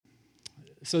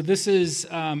So this is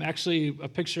actually a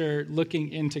picture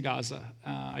looking into Gaza.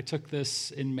 I took this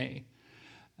in May.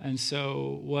 And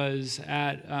so was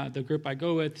at the group I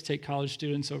go with to take college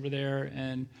students over there,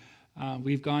 and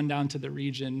we've gone down to the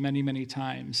region many, many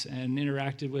times and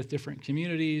interacted with different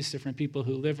communities, different people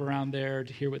who live around there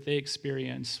to hear what they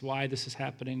experience, why this is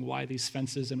happening, why these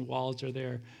fences and walls are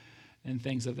there, and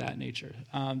things of that nature.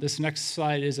 This next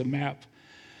slide is a map.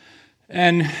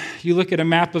 And you look at a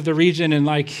map of the region, and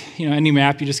any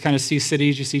map, you just kind of see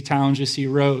cities, you see towns, you see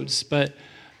roads. But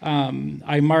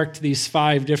I marked these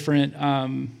 5 different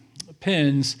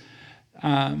pins.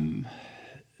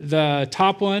 The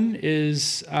top one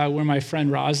is where my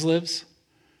friend Roz lives.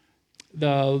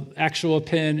 The actual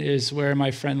pin is where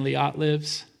my friend Liat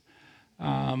lives.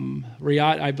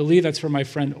 Riyadh, I believe that's where my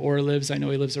friend Or lives. I know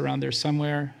he lives around there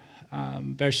somewhere.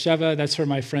 Beersheba, that's where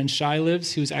my friend Shai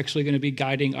lives, who's actually going to be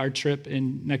guiding our trip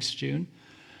in next June.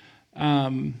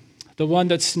 The one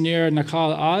that's near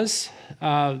Nakal Az,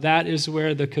 that is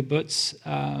where the kibbutz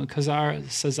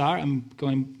Sazar,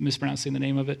 I'm mispronouncing the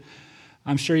name of it.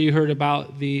 I'm sure you heard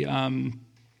about the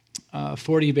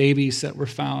 40 babies that were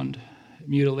found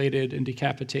mutilated and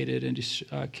decapitated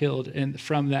and killed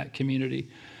from that community.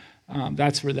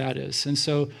 That's where that is. And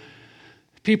so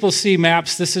people see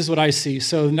maps. This is what I see.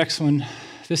 So the next one,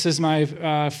 this is my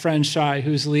friend Shai,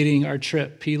 who's leading our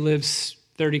trip. He lives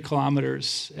 30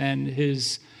 kilometers, and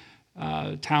his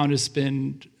town has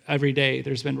been, every day,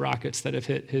 there's been rockets that have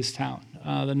hit his town.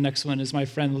 The next one is my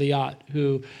friend Liat,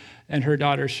 and her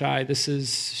daughter Shai.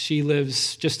 She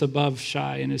lives just above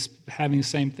Shai and is having the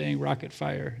same thing, rocket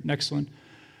fire. Next one.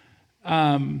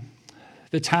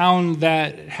 The town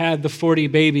that had the 40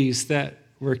 babies that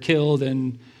were killed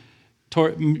and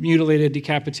mutilated,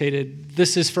 decapitated.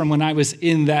 This is from when I was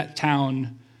in that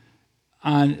town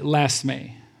on last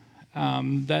May.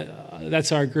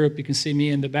 That's our group. You can see me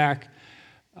in the back.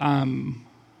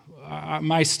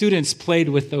 My students played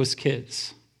with those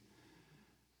kids.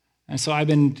 And so I've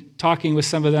been talking with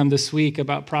some of them this week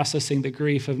about processing the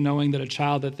grief of knowing that a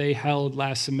child that they held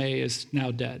last May is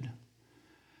now dead.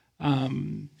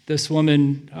 This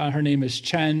woman, her name is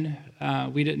Chen.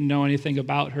 We didn't know anything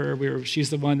about her. She's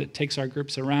the one that takes our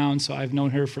groups around, so I've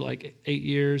known her for like 8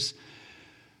 years.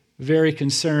 Very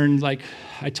concerned. Like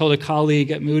I told a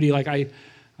colleague at Moody,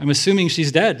 I'm assuming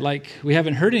she's dead. We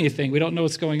haven't heard anything. We don't know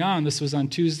what's going on. This was on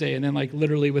Tuesday, and then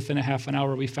literally within a half an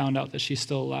hour, we found out that she's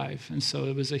still alive. And so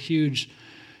it was a huge,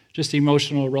 just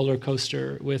emotional roller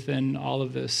coaster within all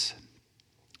of this.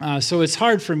 So it's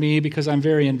hard for me because I'm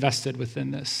very invested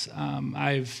within this.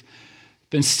 I've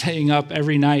been staying up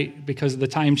every night because of the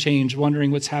time change,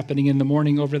 wondering what's happening in the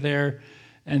morning over there,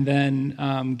 and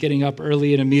then getting up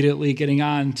early and immediately getting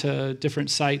on to different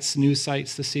sites, news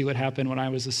sites, to see what happened when I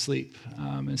was asleep.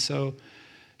 And so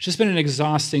it's just been an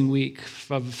exhausting week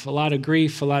of a lot of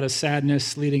grief, a lot of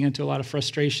sadness, leading into a lot of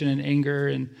frustration and anger,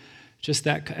 and just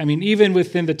that. Even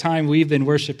within the time we've been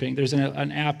worshiping, there's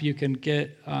an app you can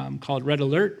get called Red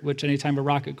Alert, which anytime a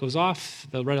rocket goes off,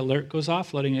 the red alert goes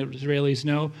off, letting Israelis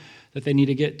know that they need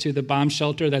to get to the bomb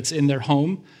shelter that's in their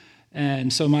home.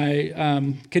 And so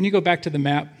can you go back to the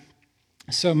map?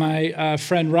 So my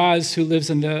friend Roz, who lives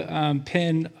in the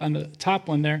pin on the top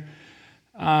one there,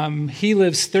 he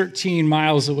lives 13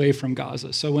 miles away from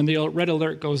Gaza. So when the red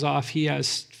alert goes off, he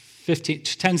has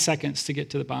 10 seconds to get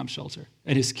to the bomb shelter,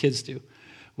 and his kids do.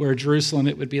 Where Jerusalem,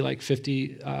 it would be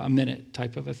 50 a minute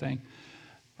type of a thing.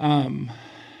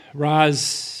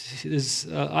 Roz is,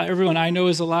 everyone I know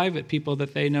is alive, but people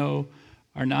that they know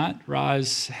are not.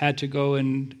 Roz had to go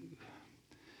and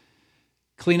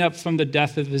clean up from the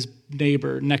death of his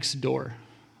neighbor next door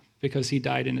because he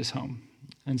died in his home.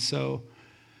 And so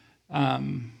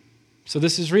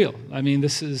this is real.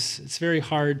 It's very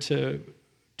hard to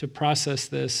process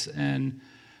this, and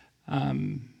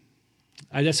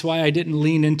that's why I didn't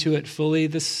lean into it fully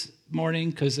this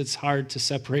morning, because it's hard to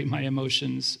separate my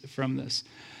emotions from this.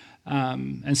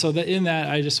 And so in that,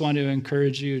 I just want to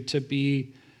encourage you to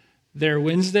be there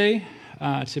Wednesday,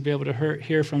 to be able to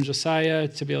hear from Josiah,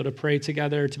 to be able to pray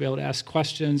together, to be able to ask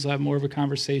questions, have more of a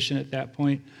conversation at that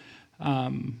point.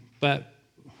 But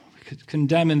we could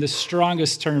condemn in the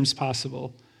strongest terms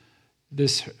possible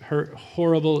this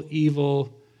horrible,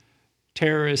 evil,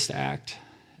 terrorist act,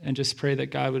 and just pray that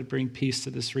God would bring peace to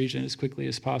this region as quickly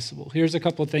as possible. Here's a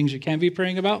couple of things you can be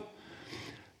praying about.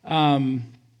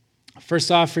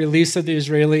 First off, release of the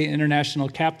Israeli international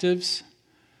captives.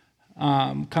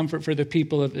 Comfort for the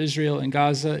people of Israel and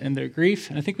Gaza and their grief.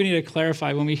 And I think we need to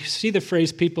clarify, when we see the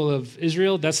phrase people of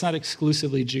Israel, that's not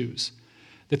exclusively Jews.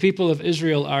 The people of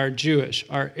Israel are Jewish,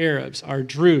 are Arabs, are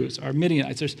Druze, are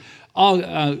Midianites. There's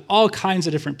all kinds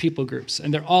of different people groups,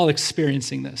 and they're all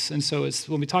experiencing this. And so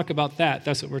when we talk about that,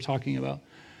 that's what we're talking about.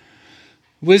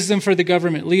 Wisdom for the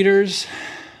government leaders,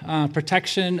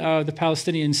 protection of the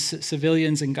Palestinian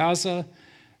civilians in Gaza,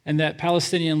 and that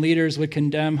Palestinian leaders would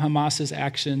condemn Hamas's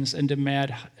actions and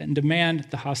demand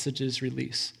the hostages'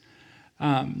 release.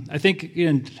 I think,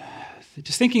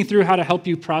 just thinking through how to help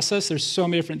you process, there's so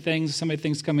many different things, so many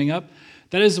things coming up.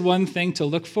 That is one thing to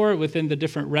look for within the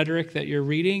different rhetoric that you're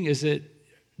reading,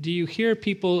 do you hear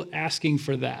people asking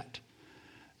for that?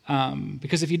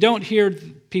 Because if you don't hear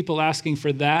people asking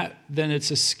for that, then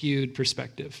it's a skewed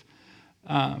perspective.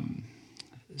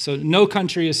 So no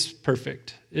country is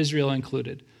perfect, Israel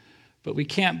included. But we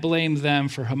can't blame them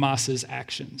for Hamas's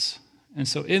actions. And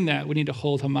so in that, we need to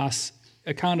hold Hamas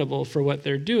accountable for what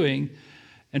they're doing.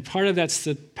 And part of that's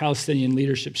the Palestinian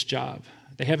leadership's job.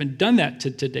 They haven't done that to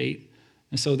date.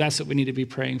 And so that's what we need to be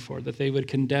praying for, that they would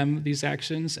condemn these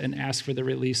actions and ask for the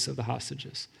release of the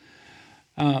hostages.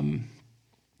 And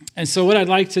so what I'd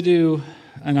like to do,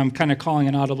 and I'm kind of calling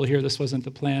an audible here, this wasn't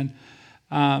the plan.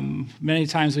 Many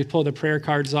times we pull the prayer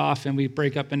cards off and we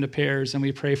break up into pairs and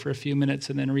we pray for a few minutes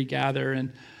and then regather.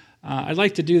 And I'd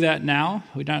like to do that now.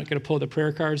 We're not going to pull the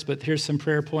prayer cards, but here's some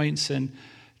prayer points. And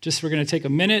we're going to take a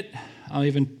minute. I'll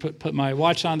even put my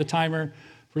watch on the timer.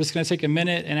 We're just going to take a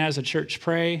minute and as a church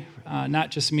pray,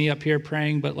 not just me up here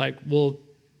praying, but we'll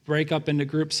break up into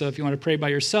groups. So if you want to pray by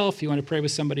yourself, you want to pray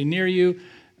with somebody near you,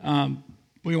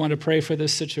 we want to pray for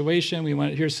this situation.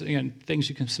 Here's again things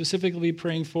you can specifically be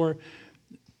praying for.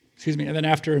 And then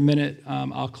after a minute,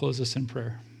 I'll close this in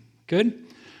prayer. Good?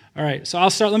 All right, so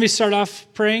let me start off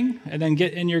praying and then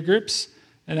get in your groups,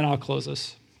 and then I'll close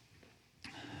this.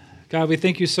 God, we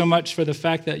thank you so much for the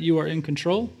fact that you are in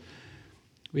control.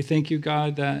 We thank you,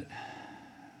 God, that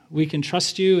we can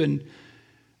trust you and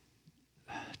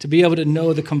to be able to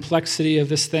know the complexity of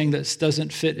this thing that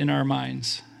doesn't fit in our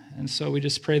minds. And so we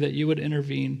just pray that you would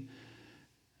intervene,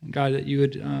 and God, that you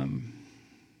would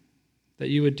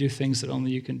do things that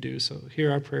only you can do. So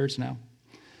hear our prayers now.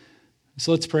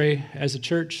 So let's pray as a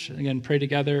church. Again, pray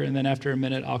together, and then after a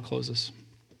minute, I'll close this.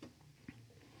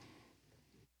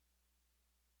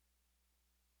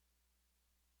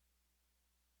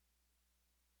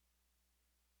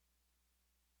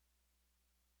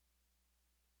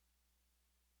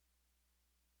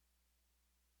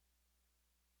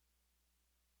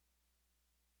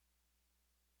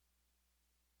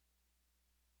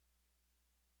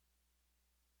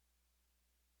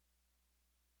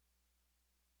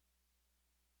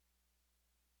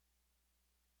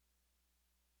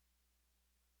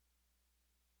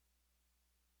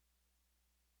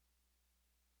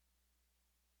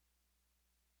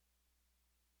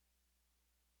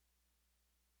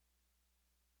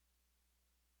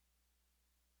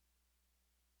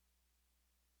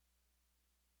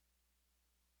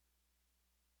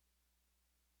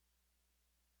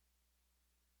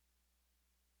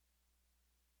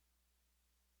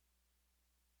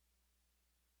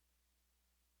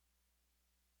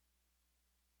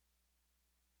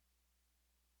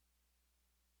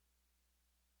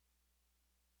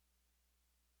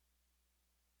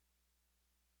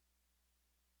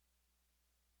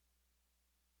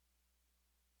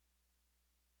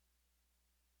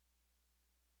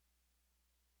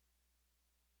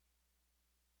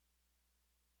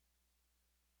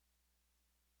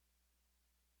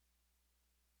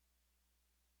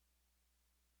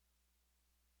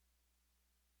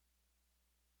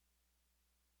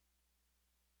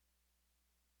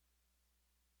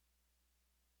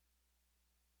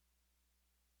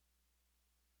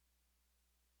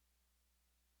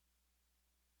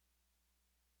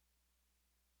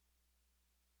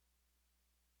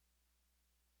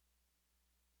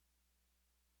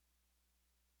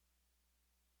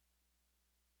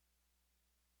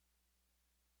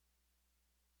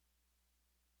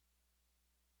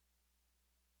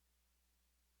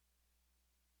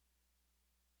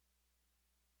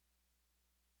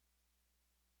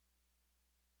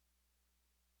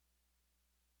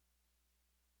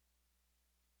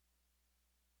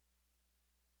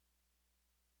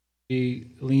 We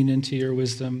lean into your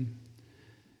wisdom.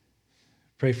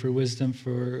 Pray for wisdom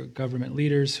for government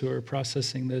leaders who are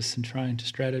processing this and trying to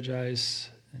strategize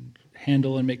and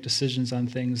handle and make decisions on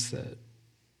things that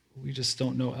we just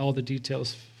don't know all the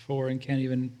details for and can't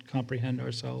even comprehend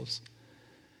ourselves.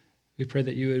 We pray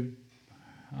that you would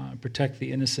protect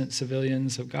the innocent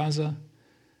civilians of Gaza.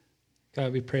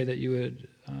 God, we pray that you would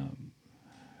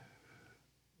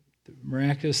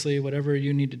miraculously, whatever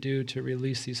you need to do to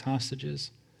release these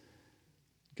hostages.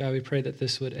 God, we pray that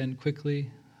this would end quickly,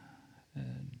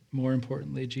 more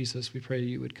importantly, Jesus, we pray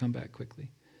you would come back quickly.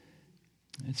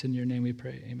 It's in your name we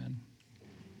pray. Amen.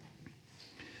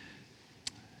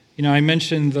 I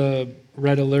mentioned the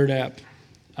Red Alert app.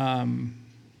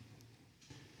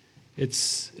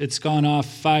 It's gone off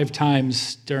 5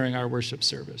 times during our worship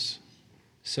service.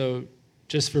 So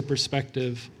just for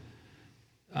perspective,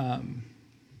 and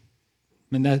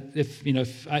that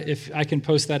if I can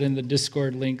post that in the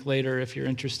Discord link later if you're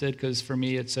interested, because for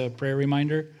me it's a prayer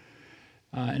reminder.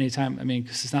 Anytime,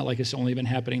 because it's not like it's only been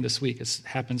happening this week. It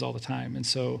happens all the time. And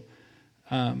so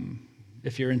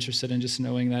if you're interested in just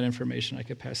knowing that information, I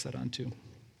could pass that on too.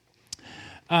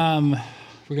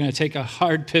 We're going to take a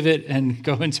hard pivot and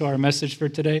go into our message for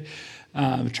today.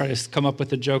 Try to come up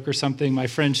with a joke or something. My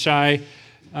friend Shai,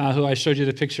 who I showed you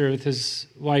the picture with his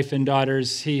wife and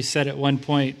daughters, he said at one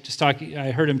point,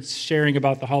 I heard him sharing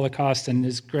about the Holocaust and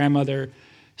his grandmother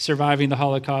surviving the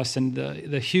Holocaust and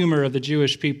the humor of the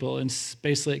Jewish people. And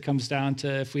basically it comes down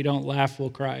to, if we don't laugh, we'll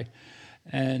cry.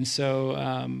 And so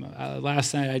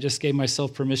last night I just gave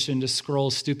myself permission to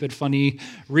scroll stupid, funny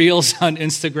reels on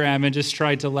Instagram and just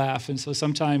tried to laugh. And so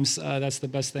sometimes that's the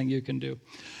best thing you can do.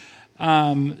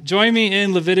 Join me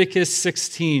in Leviticus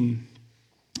 16.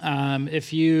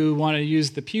 If you want to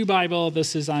use the Pew Bible,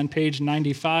 this is on page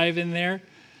 95 in there.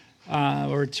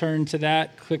 Or turn to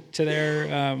that, click to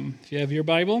there if you have your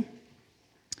Bible.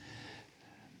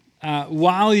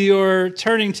 While you're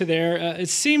turning to there, it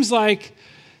seems like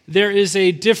there is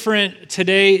a different,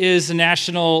 today is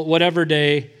National Whatever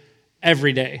Day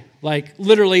every day. Like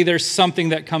literally there's something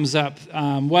that comes up,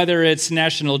 whether it's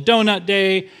National Donut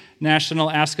Day, National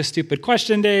Ask a Stupid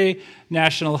Question Day,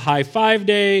 National High Five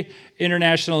Day,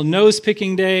 International Nose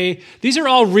Picking Day. These are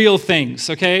all real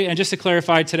things, okay? And just to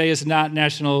clarify, today is not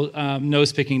National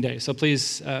Nose Picking Day, so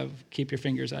please keep your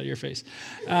fingers out of your face.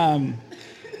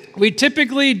 We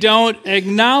typically don't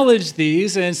acknowledge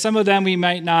these, and some of them we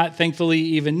might not, thankfully,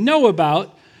 even know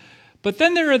about. But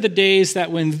then there are the days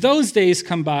that when those days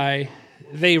come by,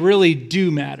 they really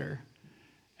do matter,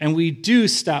 and we do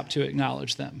stop to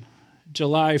acknowledge them.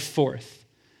 July 4th,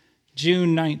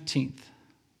 June 19th,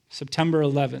 September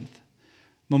 11th,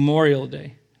 Memorial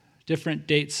Day, different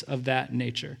dates of that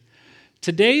nature.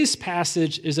 Today's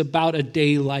passage is about a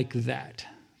day like that,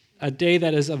 a day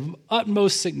that is of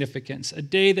utmost significance, a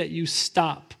day that you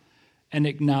stop and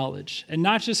acknowledge, and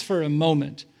not just for a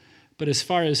moment, but as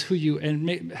far as who you,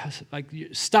 and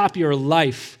stop your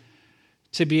life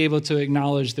to be able to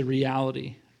acknowledge the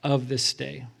reality of this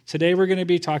day. Today we're going to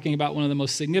be talking about one of the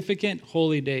most significant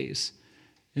holy days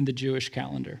in the Jewish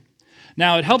calendar.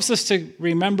 Now, it helps us to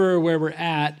remember where we're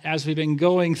at as we've been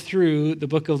going through the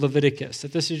book of Leviticus.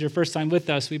 If this is your first time with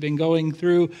us, we've been going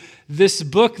through this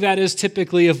book that is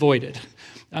typically avoided.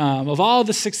 Of all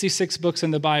the 66 books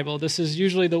in the Bible, this is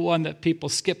usually the one that people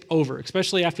skip over,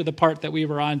 especially after the part that we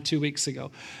were on 2 weeks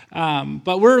ago.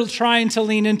 But we're trying to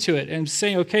lean into it and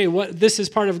saying, okay, this is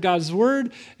part of God's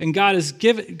word, and God has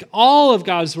given, all of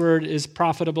God's word is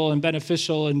profitable and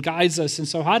beneficial and guides us. And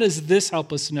so how does this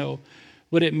help us know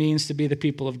what it means to be the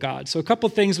people of God? So a couple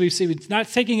things we've seen, it's not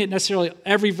taking it necessarily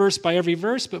every verse by every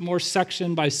verse, but more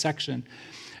section by section.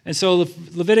 And so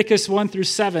Leviticus 1 through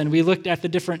 7, we looked at the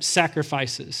different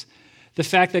sacrifices. The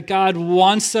fact that God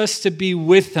wants us to be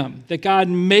with him, that God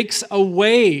makes a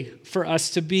way for us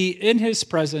to be in his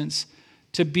presence,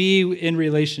 to be in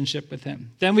relationship with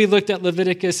him. Then we looked at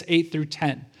Leviticus 8 through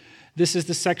 10. This is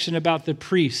the section about the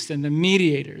priests and the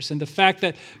mediators and the fact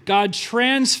that God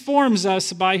transforms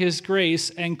us by his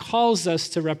grace and calls us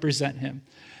to represent him.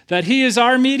 That he is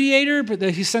our mediator, but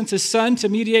that he sent his son to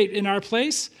mediate in our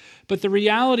place. But the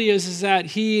reality is that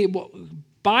he,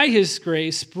 by his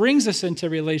grace, brings us into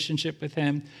relationship with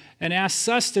him and asks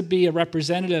us to be a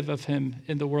representative of him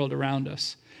in the world around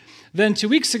us. Then 2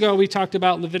 weeks ago, we talked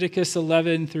about Leviticus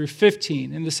 11 through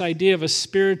 15 and this idea of a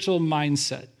spiritual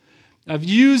mindset, of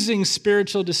using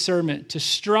spiritual discernment to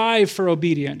strive for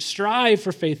obedience, strive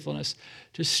for faithfulness,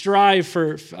 to strive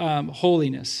for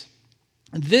holiness.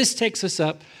 This takes us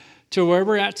up to where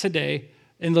we're at today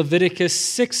in Leviticus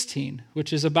 16,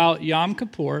 which is about Yom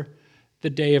Kippur, the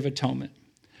Day of Atonement.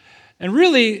 And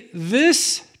really,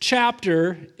 this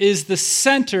chapter is the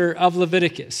center of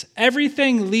Leviticus.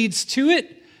 Everything leads to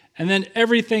it, and then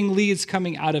everything leads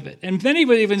coming out of it. And many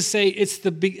would even say it's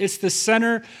the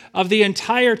center of the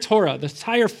entire Torah, the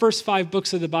entire first 5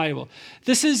 books of the Bible.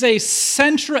 This is a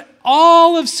central,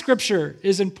 all of Scripture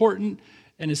is important,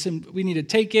 and we need to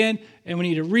take in, and we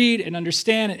need to read and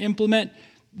understand and implement.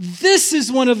 This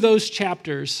is one of those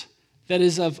chapters that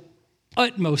is of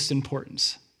utmost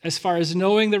importance as far as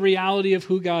knowing the reality of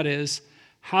who God is,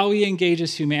 how he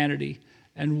engages humanity,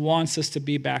 and wants us to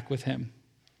be back with him.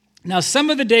 Now, some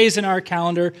of the days in our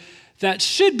calendar that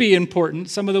should be important,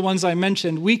 some of the ones I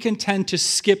mentioned, we can tend to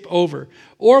skip over,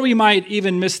 or we might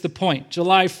even miss the point.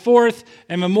 July 4th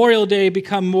and Memorial Day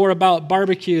become more about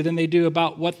barbecue than they do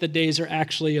about what the days are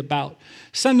actually about.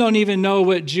 Some don't even know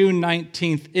what June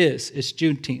 19th is. It's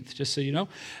Juneteenth, just so you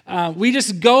know. We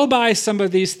just go by some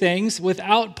of these things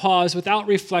without pause, without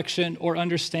reflection, or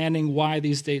understanding why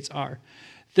these dates are.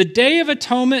 The Day of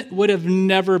Atonement would have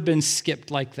never been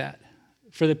skipped like that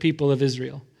for the people of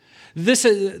Israel.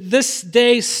 This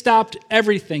day stopped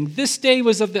everything. This day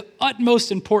was of the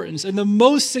utmost importance and the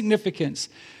most significance.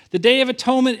 The Day of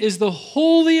Atonement is the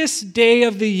holiest day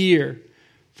of the year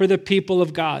for the people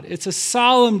of God. It's a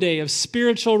solemn day of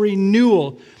spiritual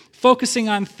renewal, focusing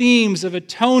on themes of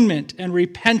atonement and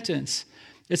repentance.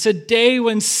 It's a day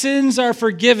when sins are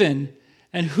forgiven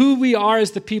and who we are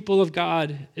as the people of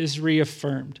God is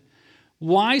reaffirmed.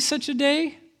 Why such a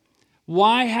day?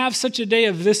 Why have such a day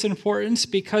of this importance?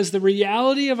 Because the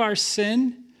reality of our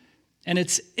sin and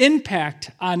its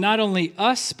impact on not only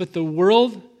us, but the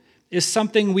world is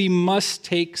something we must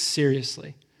take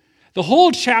seriously. The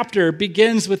whole chapter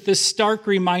begins with this stark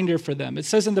reminder for them. It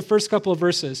says in the first couple of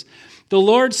verses, "The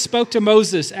Lord spoke to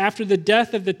Moses after the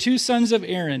death of the two sons of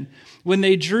Aaron, when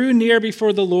they drew near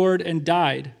before the Lord and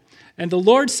died. And the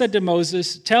Lord said to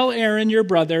Moses, 'Tell Aaron your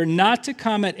brother not to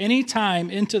come at any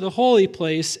time into the holy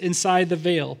place inside the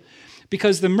veil,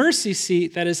 because the mercy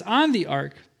seat that is on the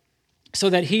ark, so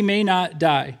that he may not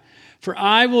die. For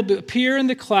I will appear in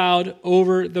the cloud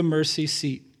over the mercy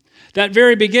seat.'" That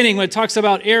very beginning, when it talks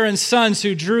about Aaron's sons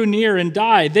who drew near and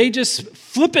died, they just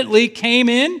flippantly came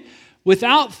in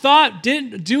without thought,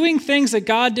 doing things that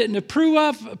God didn't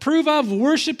approve of,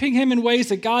 worshiping him in ways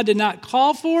that God did not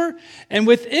call for, and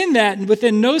within that, and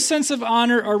within no sense of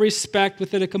honor or respect,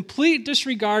 within a complete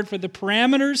disregard for the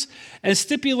parameters and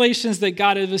stipulations that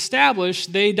God had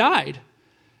established, they died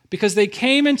because they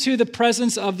came into the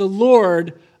presence of the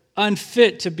Lord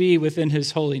unfit to be within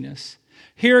his holiness.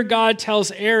 Here God tells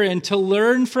Aaron to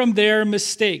learn from their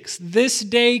mistakes. This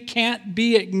day can't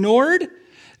be ignored.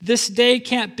 This day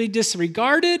can't be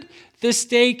disregarded. This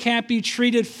day can't be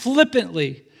treated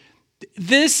flippantly.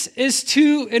 This is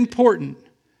too important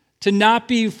to not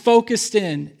be focused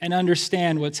in and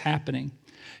understand what's happening.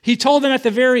 He told them at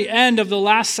the very end of the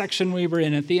last section we were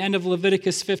in, at the end of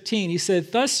Leviticus 15, he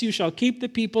said, "Thus you shall keep the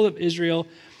people of Israel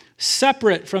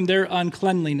separate from their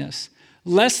uncleanliness,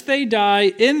 lest they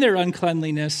die in their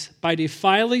uncleanliness by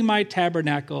defiling my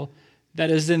tabernacle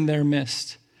that is in their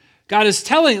midst." God is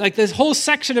telling, like this whole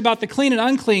section about the clean and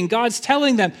unclean, God's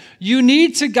telling them, you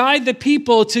need to guide the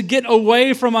people to get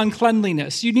away from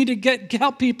uncleanliness. You need to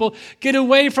help people get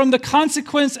away from the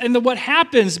consequence and what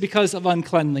happens because of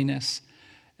uncleanliness.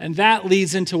 And that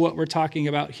leads into what we're talking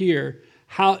about here,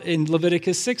 how in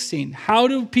Leviticus 16. How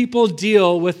do people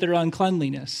deal with their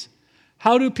uncleanliness?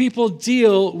 How do people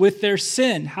deal with their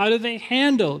sin? How do they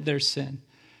handle their sin?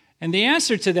 And the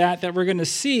answer to that we're going to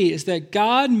see is that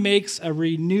God makes a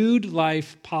renewed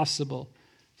life possible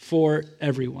for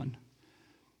everyone.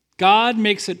 God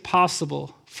makes it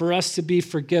possible for us to be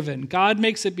forgiven. God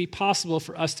makes it be possible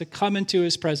for us to come into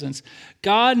his presence.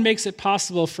 God makes it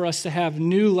possible for us to have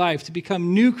new life, to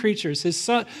become new creatures, his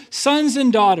sons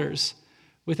and daughters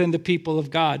within the people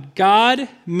of God. God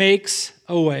makes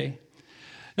a way.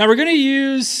 Now giving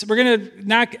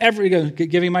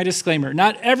my disclaimer,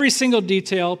 not every single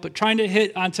detail, but trying to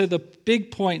hit onto the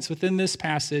big points within this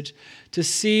passage to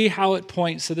see how it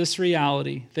points to this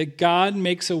reality that God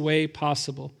makes a way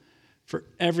possible for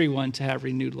everyone to have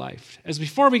renewed life. As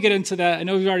before we get into that, I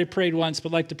know we've already prayed once, but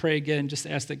I'd like to pray again, just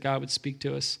to ask that God would speak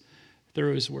to us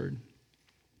through his word.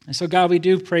 And so God, we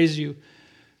do praise you.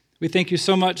 We thank you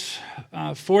so much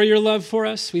for your love for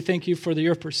us. We thank you for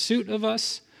your pursuit of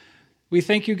us. We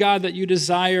thank you, God, that you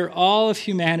desire all of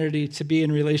humanity to be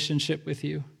in relationship with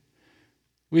you.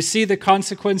 We see the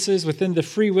consequences within the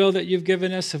free will that you've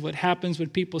given us of what happens when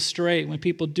people stray, when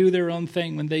people do their own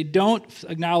thing, when they don't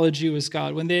acknowledge you as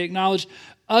God, when they acknowledge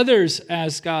others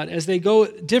as God, as they go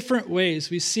different ways.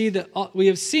 We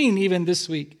have seen even this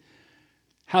week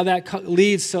how that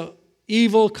leads to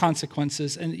evil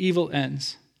consequences and evil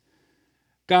ends.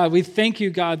 God, we thank you,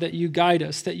 God, that you guide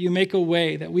us, that you make a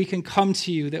way, that we can come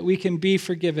to you, that we can be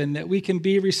forgiven, that we can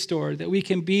be restored, that we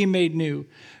can be made new.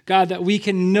 God, that we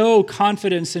can know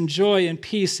confidence and joy and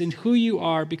peace in who you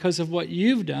are because of what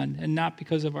you've done and not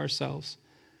because of ourselves.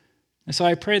 And so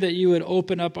I pray that you would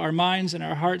open up our minds and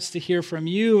our hearts to hear from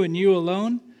you and you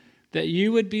alone, that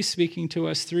you would be speaking to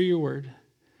us through your word.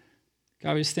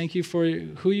 God, we just thank you for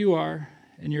who you are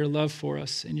and your love for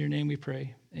us. In your name we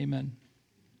pray. Amen.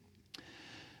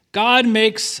 God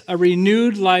makes a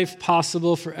renewed life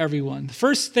possible for everyone. The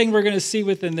first thing we're going to see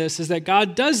within this is that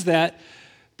God does that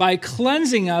by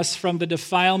cleansing us from the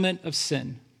defilement of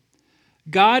sin.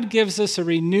 God gives us a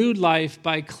renewed life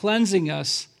by cleansing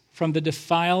us from the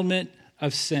defilement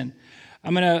of sin.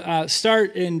 I'm going to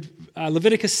start in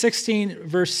Leviticus 16,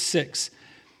 verse 6.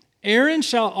 Aaron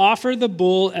shall offer the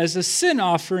bull as a sin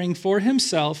offering for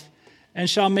himself and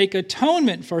shall make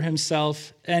atonement for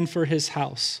himself and for his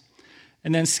house.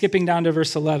 And then skipping down to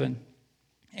verse 11.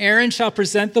 Aaron shall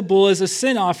present the bull as a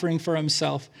sin offering for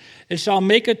himself, and shall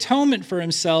make atonement for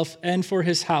himself and for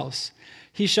his house.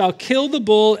 He shall kill the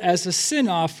bull as a sin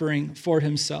offering for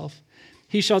himself.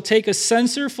 He shall take a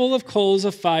censer full of coals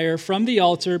of fire from the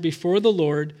altar before the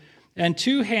Lord, and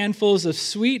 2 handfuls of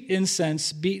sweet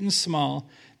incense beaten small,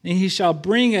 and he shall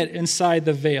bring it inside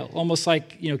the veil, almost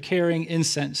like carrying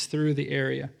incense through the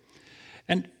area.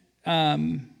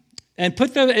 And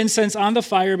put the incense on the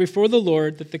fire before the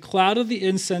Lord, that the cloud of the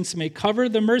incense may cover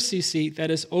the mercy seat that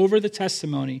is over the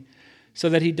testimony, so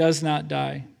that he does not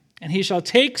die. And he shall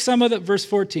take some of the, verse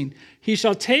 14, he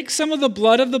shall take some of the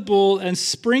blood of the bull and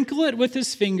sprinkle it with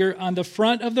his finger on the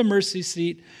front of the mercy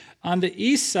seat on the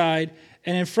east side,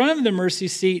 and in front of the mercy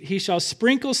seat he shall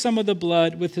sprinkle some of the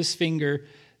blood with his finger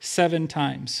 7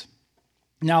 times.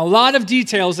 Now, a lot of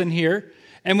details in here.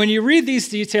 And when you read these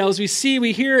details, we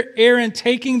hear Aaron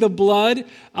taking the blood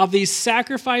of these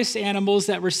sacrificed animals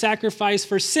that were sacrificed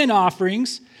for sin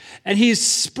offerings, and he's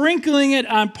sprinkling it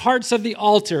on parts of the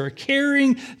altar,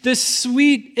 carrying this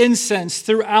sweet incense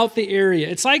throughout the area.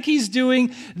 It's like he's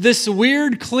doing this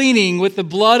weird cleaning with the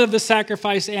blood of the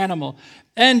sacrificed animal.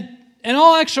 And in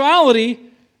all actuality,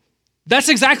 that's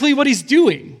exactly what he's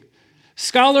doing.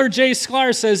 Scholar J.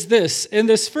 Sklar says this: in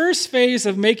this first phase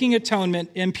of making atonement,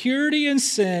 impurity and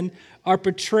sin are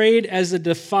portrayed as a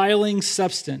defiling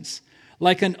substance,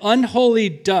 like an unholy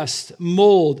dust,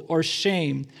 mold, or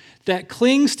shame that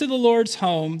clings to the Lord's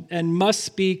home and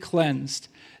must be cleansed.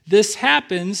 This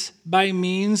happens by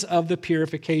means of the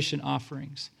purification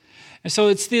offerings. And so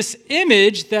it's this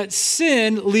image that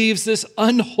sin leaves this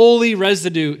unholy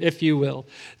residue, if you will,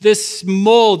 this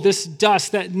mold, this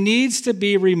dust that needs to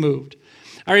be removed.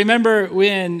 I remember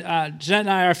when Jen and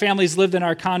I, our families lived in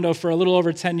our condo for a little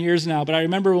over 10 years now, but I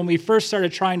remember when we first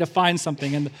started trying to find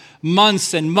something, and the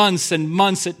months and months and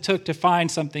months it took to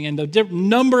find something, and the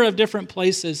number of different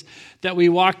places that we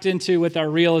walked into with our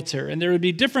realtor. And there would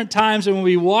be different times when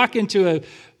we walk into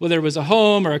whether it was a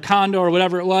home or a condo or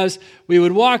whatever it was, we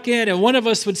would walk in and one of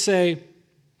us would say,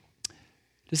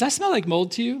 "Does that smell like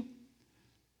mold to you?"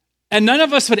 And none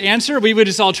of us would answer. We would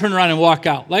just all turn around and walk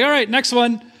out. Like, all right, next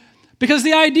one. Because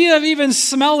the idea of even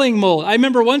smelling mold. I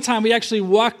remember one time we actually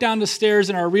walked down the stairs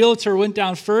and our realtor went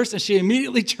down first and she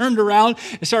immediately turned around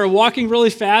and started walking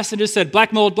really fast and just said,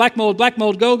 "Black mold, black mold, black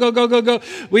mold, go, go, go, go, go."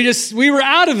 We were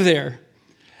out of there.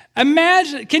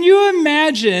 Can you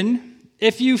imagine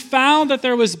if you found that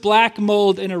there was black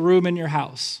mold in a room in your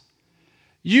house?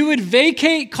 You would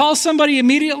vacate, call somebody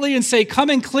immediately and say, "Come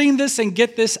and clean this and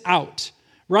get this out,"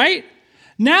 right?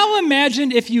 Now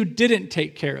imagine if you didn't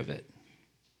take care of it.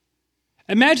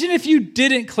 Imagine if you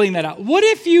didn't clean that out. What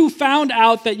if you found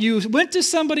out that you went to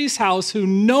somebody's house who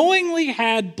knowingly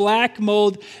had black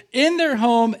mold in their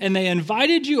home and they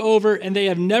invited you over and they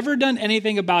have never done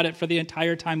anything about it for the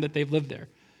entire time that they've lived there?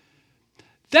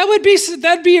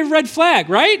 That'd be a red flag,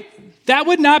 right? That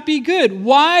would not be good.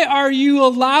 Why are you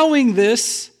allowing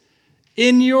this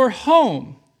in your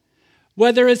home?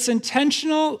 Whether it's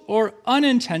intentional or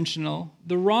unintentional,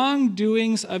 the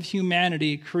wrongdoings of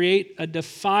humanity create a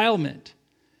defilement.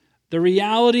 The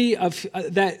reality of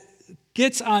that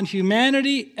gets on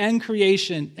humanity and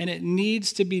creation, and it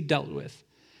needs to be dealt with.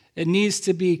 It needs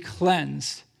to be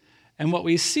cleansed. And what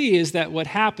we see is that what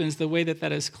happens, the way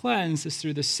that is cleansed, is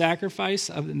through the sacrifice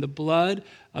of the blood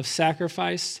of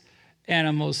sacrificed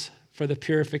animals for the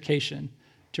purification,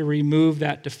 to remove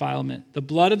that defilement. The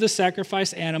blood of the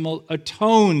sacrificed animal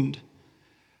atoned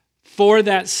for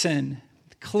that sin,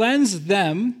 cleansed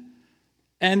them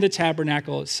and the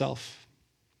tabernacle itself.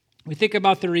 We think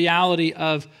about the reality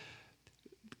of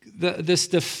this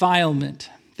defilement.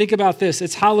 Think about this.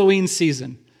 It's Halloween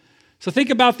season. So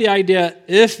think about the idea,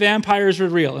 if vampires were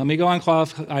real. Let me go on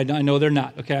cloth. I know they're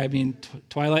not. Okay, I mean,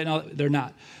 Twilight and all, they're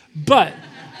not. But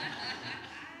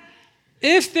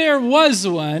if there was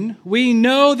one, we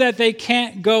know that they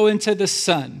can't go into the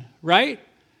sun, right?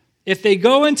 If they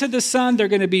go into the sun, they're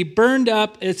going to be burned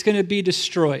up. It's going to be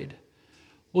destroyed.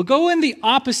 We'll go in the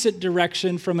opposite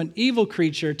direction from an evil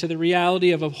creature to the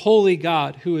reality of a holy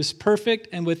God who is perfect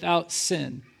and without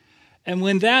sin. And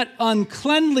when that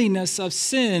uncleanliness of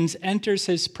sins enters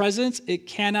his presence, it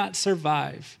cannot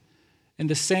survive. In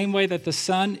the same way that the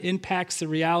Son impacts the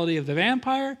reality of the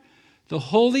vampire, the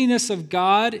holiness of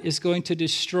God is going to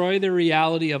destroy the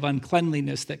reality of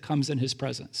uncleanliness that comes in his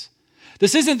presence.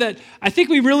 This isn't that, I think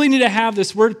we really need to have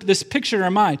this picture in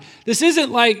our mind. This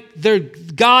isn't like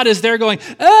God is there going,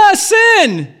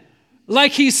 sin!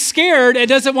 Like he's scared and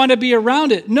doesn't want to be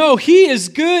around it. No, he is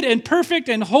good and perfect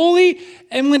and holy.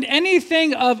 And when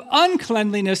anything of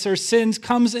uncleanliness or sins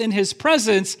comes in his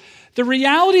presence, the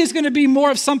reality is going to be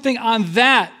more of something on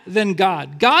that than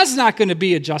God. God's not going to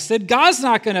be adjusted. God's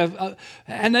not going to,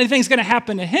 and anything's going to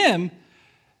happen to him.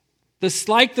 This,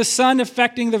 like the Son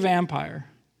affecting the vampire,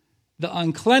 the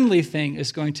uncleanly thing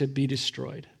is going to be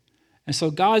destroyed. And so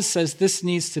God says this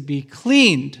needs to be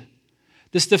cleaned.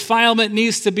 This defilement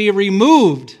needs to be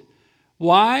removed.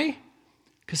 Why?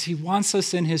 Because he wants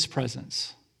us in his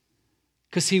presence.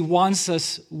 Because he wants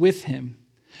us with him.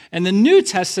 And the New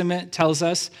Testament tells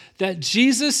us that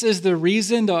Jesus is the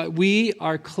reason that we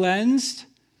are cleansed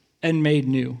and made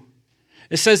new.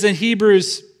 It says in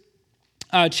Hebrews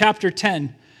chapter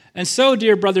 10, "And so,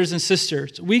 dear brothers and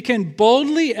sisters, we can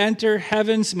boldly enter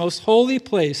heaven's most holy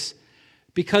place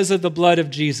because of the blood of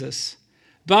Jesus.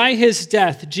 By his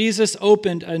death, Jesus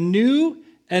opened a new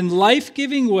and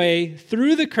life-giving way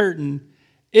through the curtain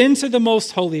into the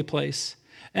most holy place.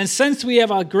 And since we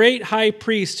have a great high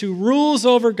priest who rules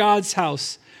over God's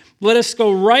house, let us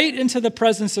go right into the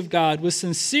presence of God with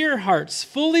sincere hearts,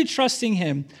 fully trusting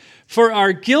him. For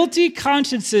our guilty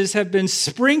consciences have been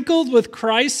sprinkled with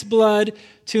Christ's blood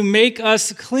to make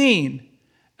us clean,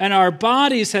 and our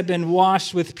bodies have been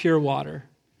washed with pure water."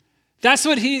 That's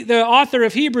what the author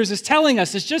of Hebrews is telling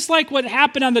us. It's just like what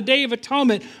happened on the Day of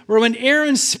Atonement, where when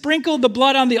Aaron sprinkled the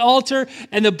blood on the altar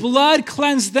and the blood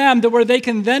cleansed them, to where they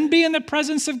can then be in the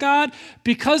presence of God.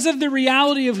 Because of the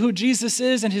reality of who Jesus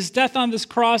is and his death on this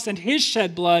cross and his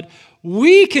shed blood,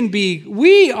 we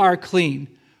are clean.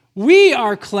 We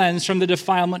are cleansed from the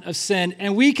defilement of sin,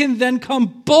 and we can then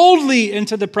come boldly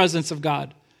into the presence of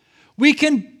God. We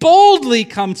can boldly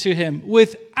come to him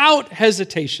without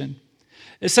hesitation.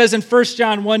 It says in 1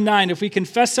 John 1:9, "If we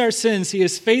confess our sins, he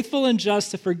is faithful and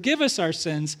just to forgive us our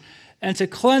sins and to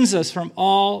cleanse us from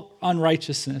all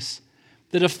unrighteousness."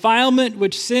 The defilement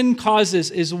which sin causes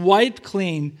is wiped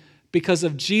clean because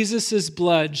of Jesus'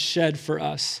 blood shed for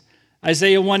us.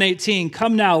 Isaiah 1:18,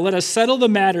 "Come now, let us settle the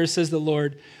matter, says the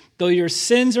Lord. Though your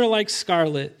sins are like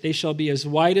scarlet, they shall be as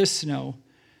white as snow.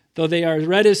 Though they are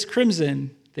red as crimson,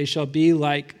 they shall be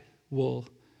like wool."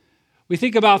 We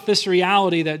think about this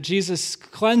reality that Jesus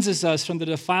cleanses us from the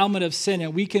defilement of sin,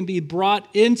 and we can be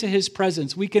brought into his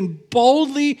presence. We can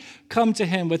boldly come to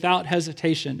him without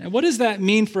hesitation. And what does that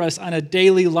mean for us on a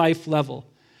daily life level?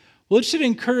 Well, it should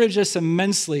encourage us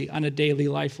immensely on a daily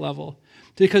life level,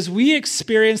 because we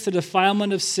experience the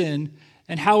defilement of sin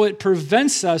and how it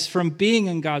prevents us from being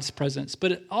in God's presence.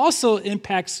 But it also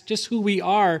impacts just who we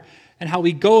are and how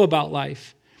we go about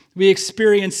life. We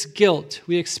experience guilt.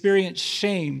 We experience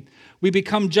shame. We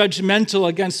become judgmental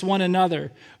against one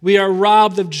another. We are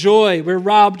robbed of joy. We're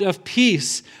robbed of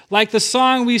peace. Like the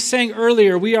song we sang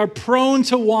earlier, we are prone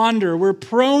to wander. We're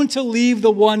prone to leave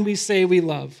the one we say we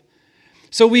love.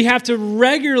 So we have to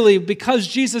regularly, because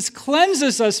Jesus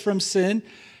cleanses us from sin,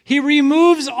 he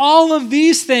removes all of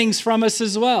these things from us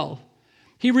as well.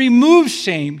 He removes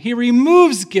shame. He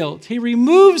removes guilt. He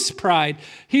removes pride.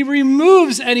 He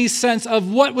removes any sense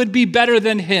of what would be better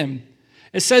than him.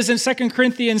 It says in 2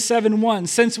 Corinthians 7:1,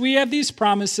 "Since we have these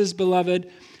promises,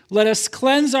 beloved, let us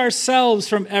cleanse ourselves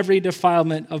from every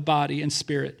defilement of body and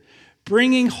spirit,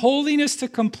 bringing holiness to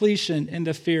completion in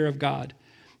the fear of God."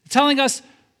 Telling us,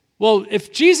 well,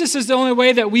 if Jesus is the only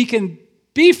way that we can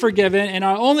be forgiven and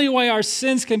our only way our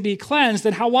sins can be cleansed,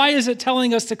 then why is it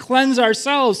telling us to cleanse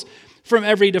ourselves from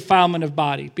every defilement of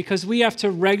body? Because we have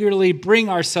to regularly bring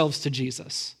ourselves to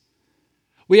Jesus.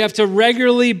 We have to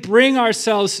regularly bring our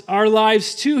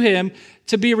lives to him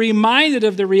to be reminded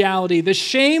of the reality. The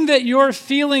shame that you're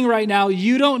feeling right now,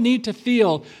 you don't need to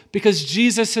feel, because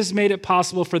Jesus has made it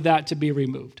possible for that to be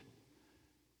removed.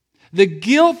 The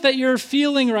guilt that you're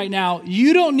feeling right now,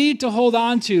 you don't need to hold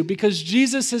on to, because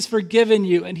Jesus has forgiven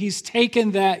you and he's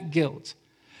taken that guilt.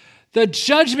 The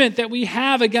judgment that we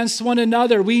have against one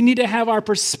another, we need to have our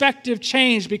perspective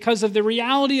changed because of the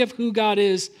reality of who God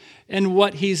is and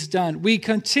what he's done. We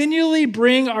continually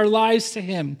bring our lives to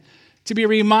him to be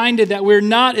reminded that we're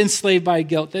not enslaved by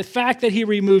guilt, the fact that he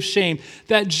removes shame,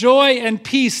 that joy and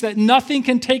peace, that nothing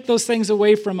can take those things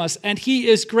away from us, and he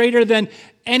is greater than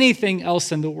anything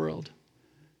else in the world.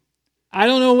 I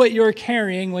don't know what you're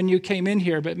carrying when you came in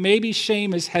here, but maybe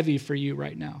shame is heavy for you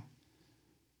right now.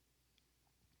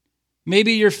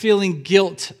 Maybe you're feeling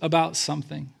guilt about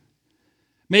something.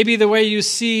 Maybe the way you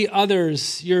see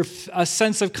others, a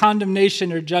sense of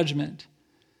condemnation or judgment.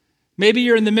 Maybe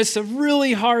you're in the midst of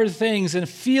really hard things and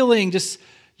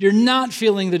you're not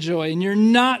feeling the joy and you're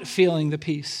not feeling the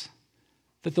peace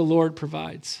that the Lord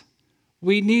provides.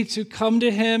 We need to come to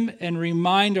him and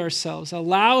remind ourselves,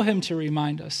 allow him to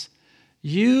remind us,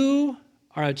 you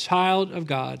are a child of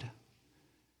God.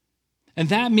 And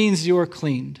that means you're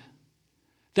cleaned.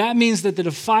 That means that the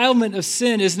defilement of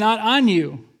sin is not on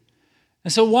you.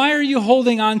 And so why are you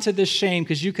holding on to this shame?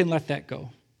 Because you can let that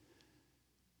go.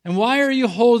 And why are you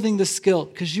holding this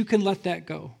guilt? Because you can let that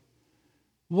go.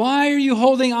 Why are you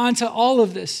holding on to all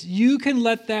of this? You can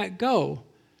let that go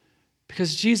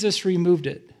because Jesus removed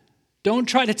it. Don't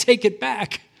try to take it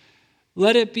back.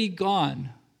 Let it be gone.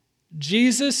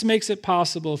 Jesus makes it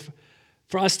possible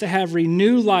for us to have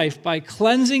renewed life by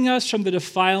cleansing us from the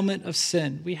defilement of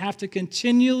sin. We have to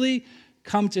continually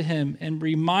come to him and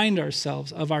remind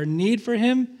ourselves of our need for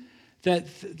him, that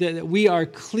we are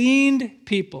cleaned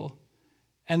people,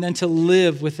 and then to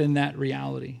live within that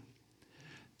reality.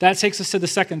 That takes us to the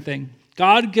second thing.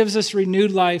 God gives us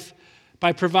renewed life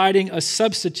by providing a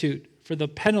substitute for the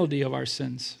penalty of our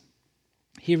sins.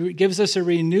 He gives us a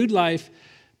renewed life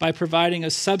by providing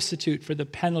a substitute for the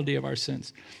penalty of our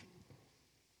sins.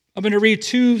 I'm going to read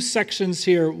two sections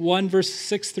here, one verse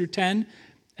 6 through 10,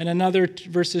 and another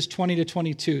verses 20 to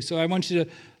 22. So I want you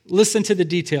to listen to the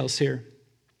details here.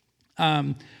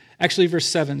 Actually, verse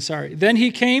 7, sorry. Then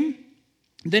he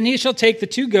shall take the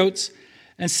two goats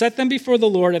and set them before the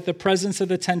Lord at the presence of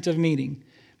the tent of meeting.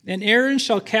 And Aaron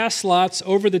shall cast lots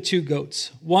over the two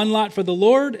goats, one lot for the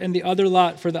Lord and the other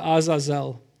lot for the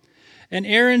Azazel. And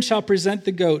Aaron shall present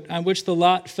the goat on which the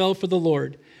lot fell for the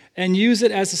Lord, and use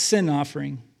it as a sin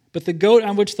offering. But the goat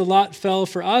on which the lot fell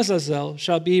for Azazel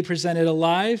shall be presented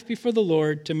alive before the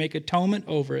Lord to make atonement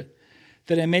over it,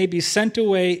 that it may be sent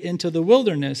away into the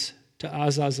wilderness to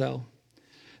Azazel.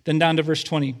 Then down to verse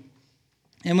 20.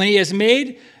 And when he has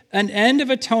made an end of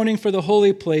atoning for the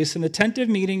holy place and the tent of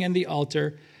meeting and the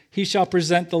altar, he shall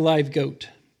present the live goat.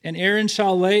 And Aaron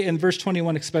shall lay, in verse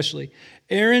 21 especially,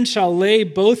 Aaron shall lay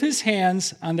both his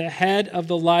hands on the head of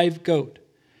the live goat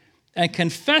and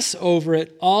confess over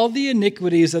it all the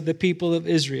iniquities of the people of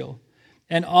Israel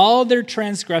and all their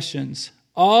transgressions,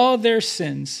 all their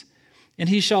sins. And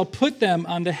he shall put them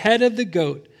on the head of the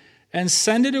goat and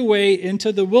send it away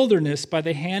into the wilderness by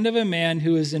the hand of a man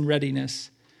who is in readiness.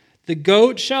 The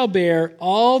goat shall bear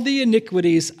all the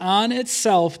iniquities on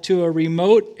itself to a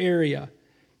remote area,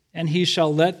 and he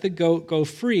shall let the goat go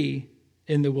free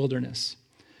in the wilderness.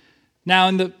 Now,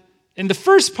 in the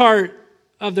first part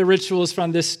of the rituals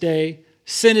from this day,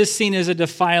 sin is seen as a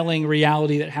defiling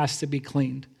reality that has to be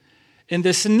cleaned. In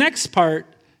this next part,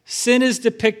 sin is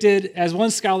depicted, as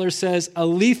one scholar says, a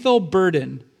lethal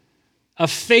burden, a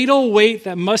fatal weight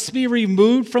that must be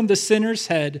removed from the sinner's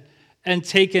head and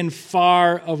taken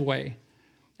far away.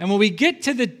 And when we get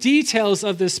to the details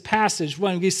of this passage,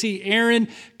 when we see Aaron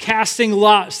casting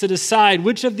lots to decide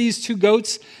which of these two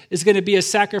goats is going to be a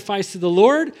sacrifice to the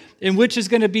Lord and which is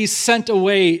going to be sent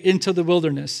away into the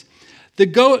wilderness. The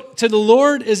goat to the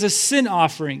Lord is a sin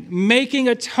offering, making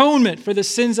atonement for the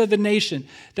sins of the nation,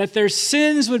 that their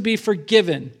sins would be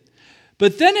forgiven.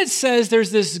 But then it says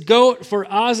there's this goat for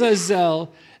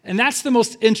Azazel, and that's the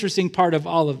most interesting part of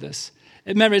all of this.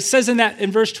 Remember, it says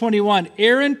in verse 21,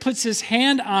 Aaron puts his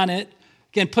hand on it,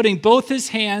 again, putting both his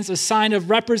hands, a sign of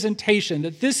representation,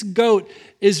 that this goat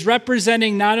is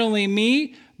representing not only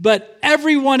me, but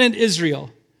everyone in Israel.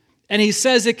 And he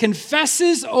says it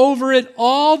confesses over it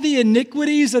all the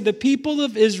iniquities of the people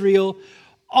of Israel,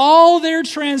 all their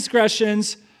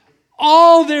transgressions,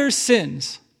 all their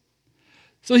sins.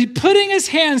 So he's putting his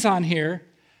hands on here,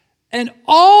 and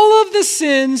all of the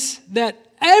sins that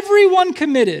everyone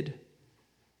committed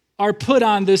are put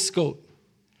on this goat.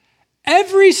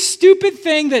 Every stupid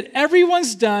thing that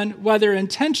everyone's done, whether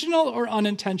intentional or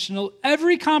unintentional,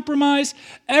 every compromise,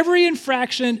 every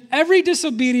infraction, every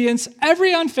disobedience,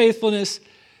 every unfaithfulness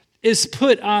is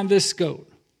put on this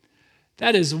goat.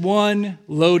 That is one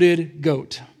loaded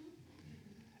goat.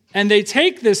 And they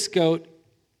take this goat,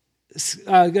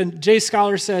 Jay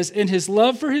Scholar says, in his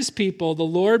love for his people, the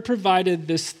Lord provided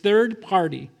this third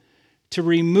party to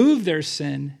remove their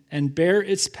sin and bear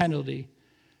its penalty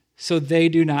so they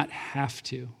do not have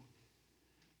to.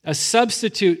 A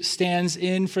substitute stands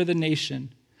in for the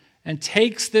nation and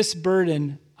takes this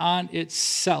burden on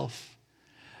itself.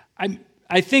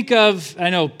 I think of, I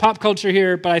know, pop culture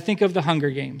here, but I think of the Hunger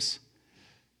Games.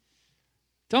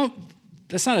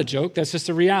 That's not a joke, that's just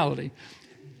a reality.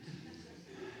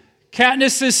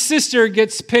 Katniss's sister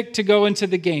gets picked to go into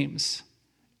the games.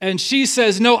 And she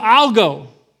says, no, I'll go.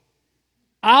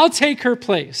 I'll take her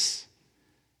place.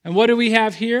 And what do we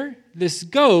have here? This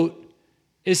goat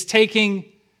is taking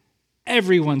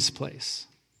everyone's place.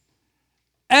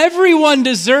 Everyone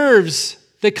deserves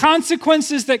the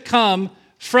consequences that come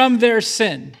from their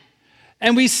sin.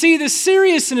 And we see the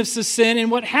seriousness of sin and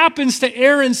what happens to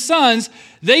Aaron's sons.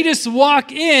 They just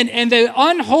walk in, and the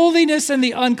unholiness and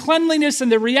the uncleanliness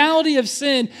and the reality of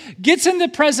sin gets in the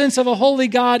presence of a holy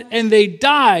God, and they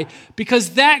die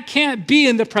because that can't be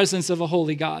in the presence of a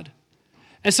holy God.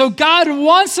 And so God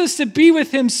wants us to be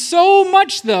with him so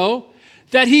much, though,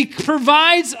 that he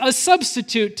provides a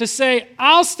substitute to say,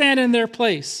 I'll stand in their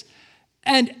place.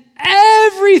 And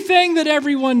everything that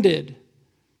everyone did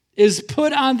is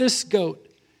put on this goat,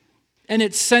 and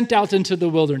it's sent out into the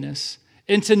wilderness,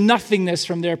 into nothingness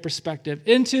from their perspective,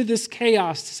 into this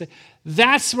chaos to say,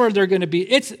 that's where they're going to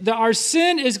be. Our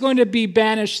sin is going to be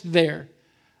banished there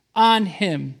on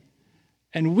him,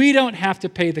 and we don't have to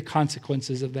pay the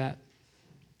consequences of that.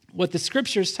 What the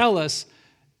scriptures tell us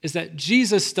is that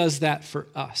Jesus does that for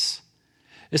us.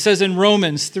 It says in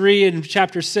Romans 3 and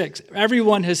chapter 6,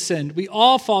 everyone has sinned. We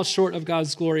all fall short of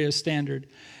God's glorious standard.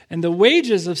 And the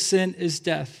wages of sin is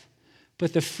death.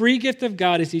 But the free gift of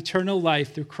God is eternal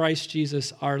life through Christ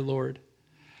Jesus our Lord.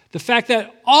 The fact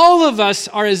that all of us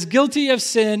are as guilty of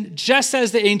sin just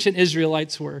as the ancient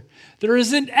Israelites were. There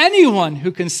isn't anyone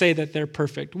who can say that they're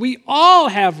perfect. We all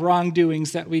have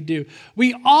wrongdoings that we do.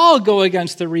 We all go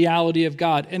against the reality of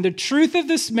God. And the truth of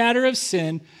this matter of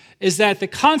sin is that the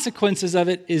consequences of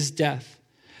it is death.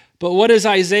 But what does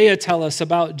Isaiah tell us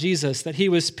about Jesus? That he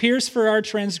was pierced for our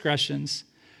transgressions.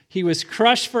 He was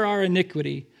crushed for our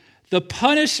iniquity. The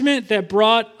punishment that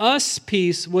brought us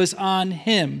peace was on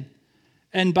him,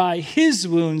 and by his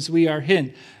wounds we are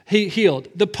healed.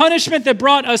 The punishment that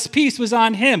brought us peace was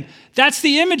on him. That's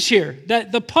the image here,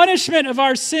 that the punishment of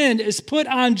our sin is put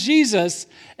on Jesus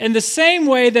in the same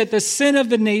way that the sin of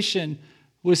the nation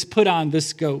was put on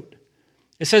this goat.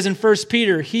 It says in 1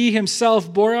 Peter, he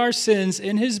himself bore our sins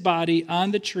in his body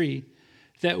on the tree,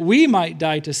 that we might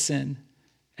die to sin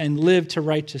and live to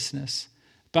righteousness.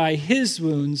 By his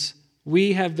wounds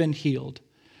we have been healed.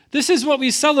 This is what we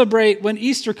celebrate when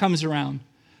Easter comes around.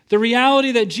 The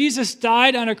reality that Jesus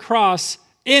died on a cross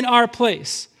in our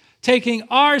place, taking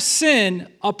our sin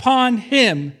upon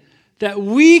him, that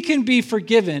we can be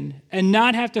forgiven and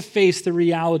not have to face the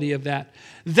reality of that.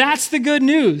 That's the good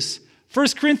news. 1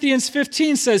 Corinthians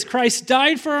 15 says, Christ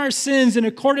died for our sins in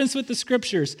accordance with the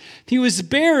Scriptures. He was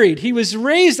buried. He was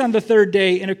raised on the third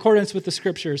day in accordance with the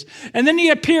Scriptures. And then he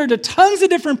appeared to tons of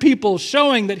different people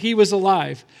showing that he was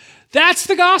alive. That's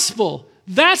the gospel.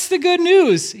 That's the good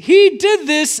news. He did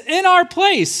this in our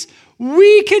place.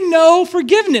 We can know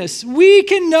forgiveness. We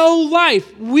can know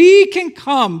life. We can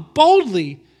come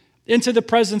boldly into the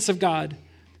presence of God.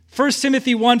 1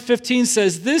 Timothy 1:15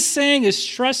 says, this saying is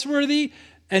trustworthy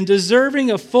and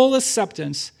deserving of full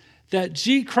acceptance, that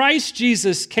Christ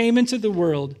Jesus came into the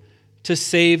world to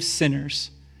save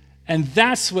sinners. And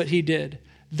that's what he did.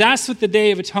 That's what the Day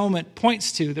of Atonement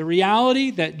points to, the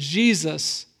reality that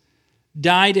Jesus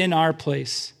died in our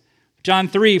place. John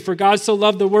 3, for God so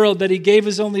loved the world that he gave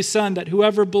his only Son, that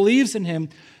whoever believes in him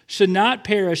should not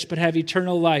perish but have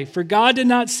eternal life. For God did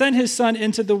not send his Son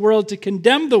into the world to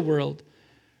condemn the world,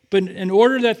 but in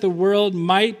order that the world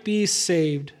might be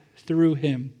saved through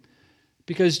him.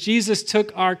 Because Jesus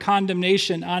took our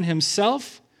condemnation on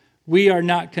himself, we are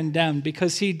not condemned.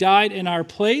 Because he died in our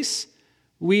place,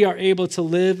 we are able to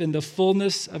live in the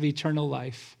fullness of eternal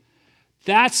life.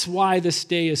 That's why this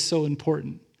day is so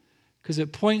important, because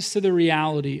it points to the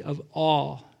reality of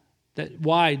all, that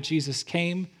why Jesus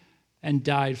came and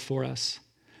died for us.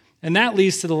 And that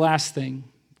leads to the last thing.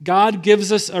 God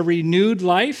gives us a renewed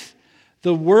life.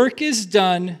 The work is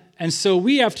done, and so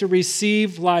we have to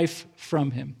receive life from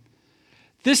him.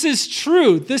 This is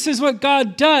true. This is what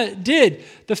God did.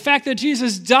 The fact that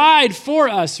Jesus died for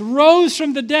us, rose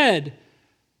from the dead,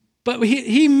 but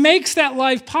he makes that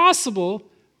life possible.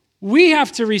 We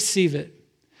have to receive it.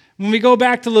 When we go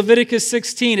back to Leviticus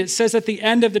 16, it says at the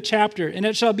end of the chapter, and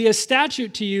it shall be a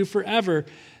statute to you forever,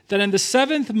 that in the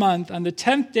 7th month, on the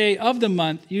 10th day of the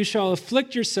month, you shall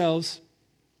afflict yourselves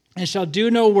and shall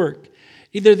do no work,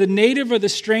 either the native or the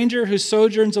stranger who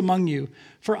sojourns among you.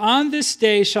 For on this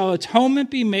day shall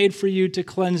atonement be made for you to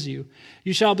cleanse you.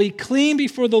 You shall be clean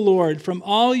before the Lord from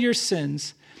all your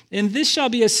sins. And this shall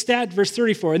be verse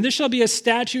 34, and this shall be a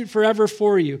statute forever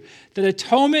for you, that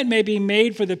atonement may be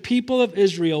made for the people of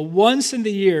Israel once in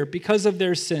the year because of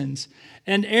their sins.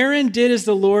 And Aaron did as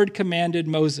the Lord commanded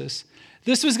Moses.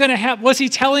 This was going to happen. Was he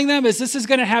telling them? This is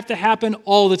going to have to happen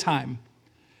all the time.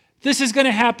 This is going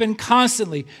to happen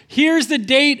constantly. Here's the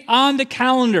date on the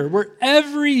calendar where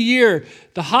every year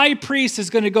the high priest is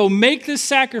going to go make this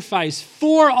sacrifice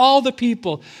for all the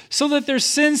people so that their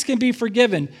sins can be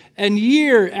forgiven. And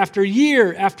year after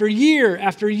year after year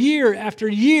after year after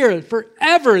year,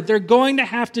 forever, they're going to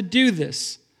have to do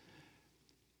this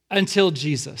until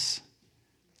Jesus.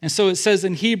 And so it says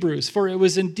in Hebrews, "For it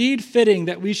was indeed fitting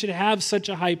that we should have such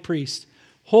a high priest,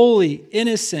 holy,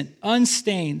 innocent,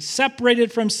 unstained,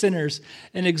 separated from sinners,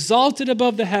 and exalted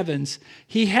above the heavens.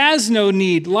 He has no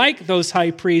need, like those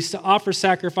high priests, to offer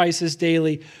sacrifices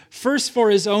daily, first for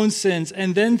his own sins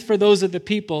and then for those of the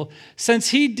people, since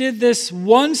he did this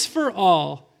once for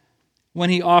all when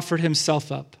he offered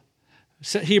himself up."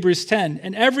 Hebrews 10,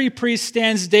 "And every priest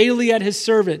stands daily at his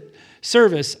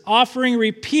service, offering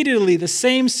repeatedly the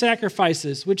same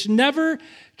sacrifices, which never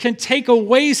can take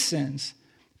away sins.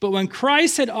 But when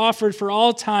Christ had offered for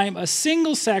all time a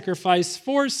single sacrifice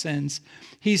for sins,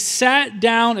 he sat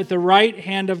down at the right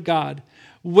hand of God,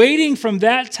 waiting from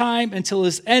that time until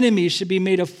his enemies should be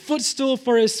made a footstool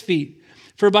for his feet.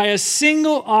 For by a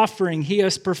single offering he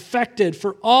has perfected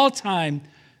for all time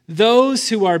those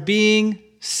who are being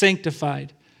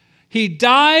sanctified." He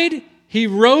died, he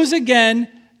rose again,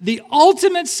 the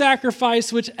ultimate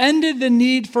sacrifice which ended the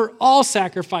need for all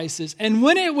sacrifices. And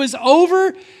when it was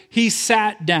over, he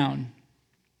sat down.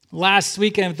 Last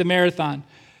weekend at the marathon,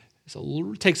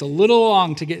 it takes a little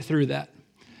long to get through that.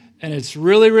 And it's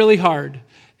really, really hard.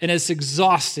 And it's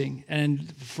exhausting.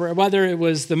 And for whether it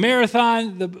was the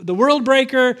marathon, the world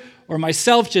breaker, or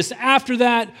myself just after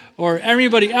that, or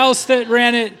everybody else that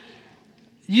ran it,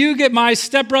 my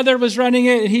stepbrother was running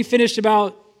it, and he finished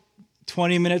about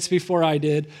 20 minutes before I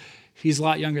did. He's a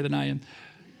lot younger than I am.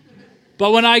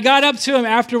 But when I got up to him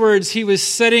afterwards, he was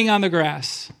sitting on the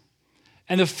grass.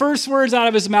 And the first words out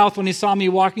of his mouth when he saw me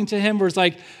walking to him was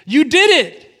like, "You did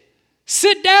it!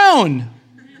 Sit down!"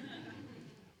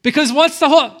 Because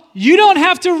you don't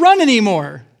have to run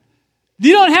anymore.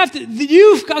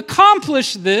 You've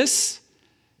accomplished this.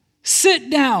 Sit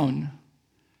down.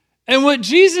 And what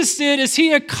Jesus did is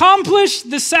he accomplished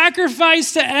the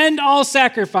sacrifice to end all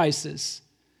sacrifices.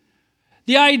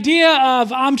 The idea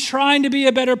of, I'm trying to be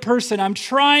a better person. I'm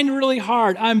trying really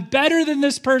hard. I'm better than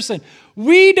this person.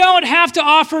 We don't have to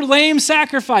offer lame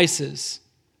sacrifices.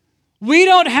 We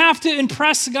don't have to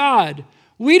impress God.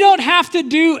 We don't have to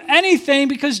do anything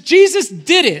because Jesus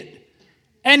did it.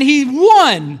 And he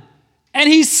won. And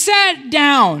he sat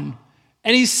down.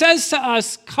 And he says to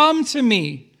us, "Come to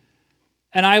me,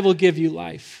 and I will give you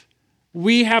life."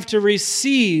 We have to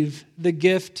receive the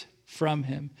gift from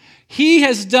him. He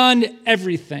has done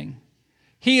everything.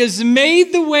 He has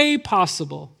made the way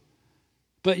possible,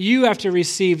 but you have to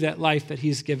receive that life that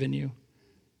he's given you.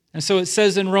 And so it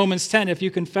says in Romans 10, "If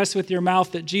you confess with your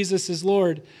mouth that Jesus is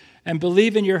Lord and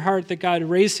believe in your heart that God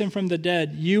raised him from the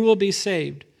dead, you will be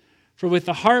saved. For with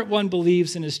the heart one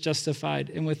believes and is justified,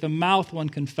 and with the mouth one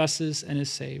confesses and is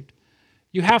saved."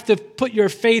 You have to put your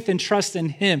faith and trust in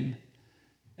him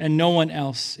and no one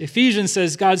else. Ephesians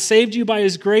says, "God saved you by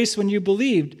his grace when you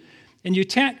believed, and you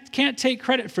can't take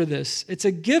credit for this. It's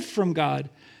a gift from God.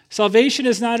 Salvation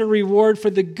is not a reward for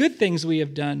the good things we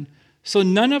have done, so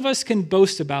none of us can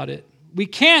boast about it." We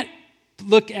can't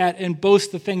look at and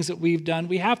boast the things that we've done.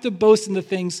 We have to boast in the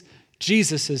things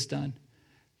Jesus has done.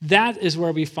 That is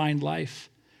where we find life.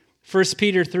 1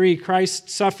 Peter 3, "Christ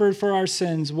suffered for our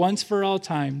sins once for all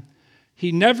time.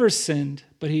 He never sinned,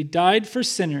 but he died for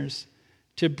sinners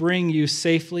to bring you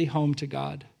safely home to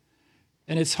God."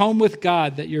 And it's home with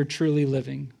God that you're truly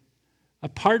living.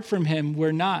 Apart from him,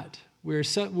 we're not.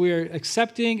 We're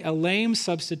accepting a lame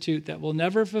substitute that will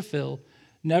never fulfill,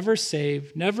 never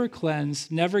save, never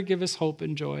cleanse, never give us hope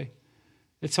and joy.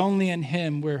 It's only in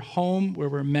him we're home where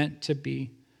we're meant to be.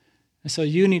 And so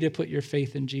you need to put your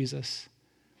faith in Jesus.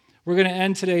 We're going to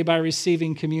end today by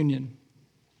receiving communion.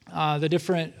 Our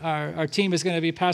team is going to be passing